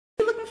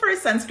for a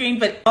sunscreen,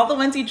 but all the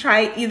ones you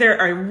try either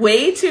are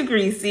way too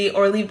greasy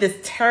or leave this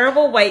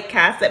terrible white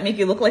cast that make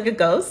you look like a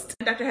ghost.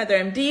 I'm Dr.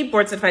 Heather MD,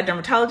 board certified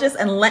dermatologist,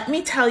 and let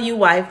me tell you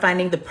why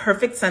finding the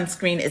perfect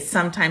sunscreen is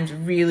sometimes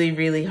really,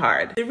 really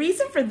hard. The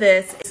reason for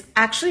this is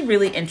actually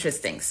really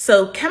interesting.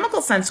 So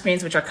chemical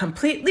sunscreens, which are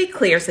completely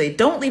clear so they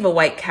don't leave a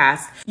white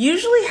cast,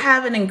 usually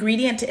have an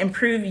ingredient to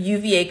improve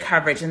UVA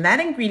coverage, and that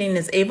ingredient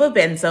is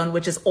avobenzone,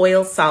 which is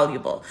oil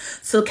soluble.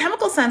 So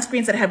chemical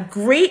sunscreens that have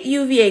great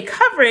UVA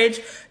coverage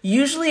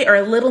usually are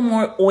a little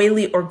more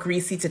oily or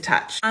greasy to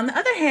touch. On the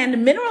other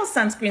hand, mineral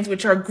sunscreens,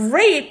 which are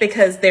great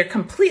because they're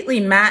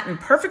completely matte and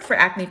perfect for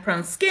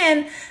acne-prone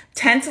skin,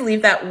 tend to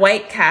leave that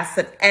white cast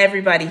that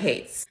everybody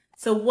hates.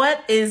 So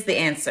what is the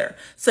answer?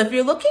 So if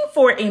you're looking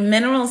for a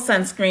mineral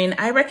sunscreen,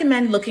 I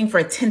recommend looking for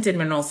a tinted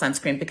mineral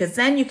sunscreen because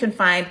then you can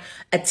find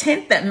a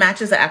tint that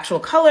matches the actual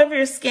color of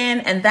your skin,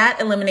 and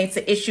that eliminates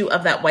the issue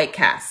of that white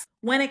cast.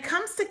 When it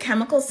comes to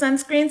chemical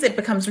sunscreens, it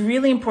becomes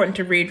really important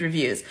to read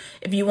reviews.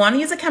 If you want to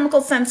use a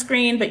chemical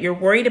sunscreen, but you're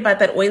worried about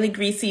that oily,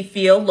 greasy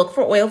feel, look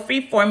for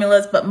oil-free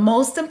formulas, but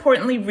most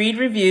importantly, read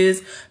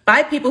reviews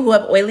by people who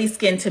have oily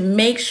skin to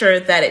make sure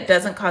that it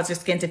doesn't cause your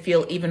skin to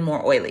feel even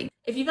more oily.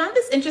 If you found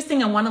this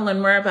interesting and want to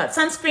learn more about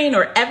sunscreen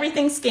or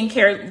everything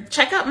skincare,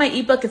 check out my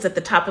ebook. It's at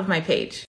the top of my page.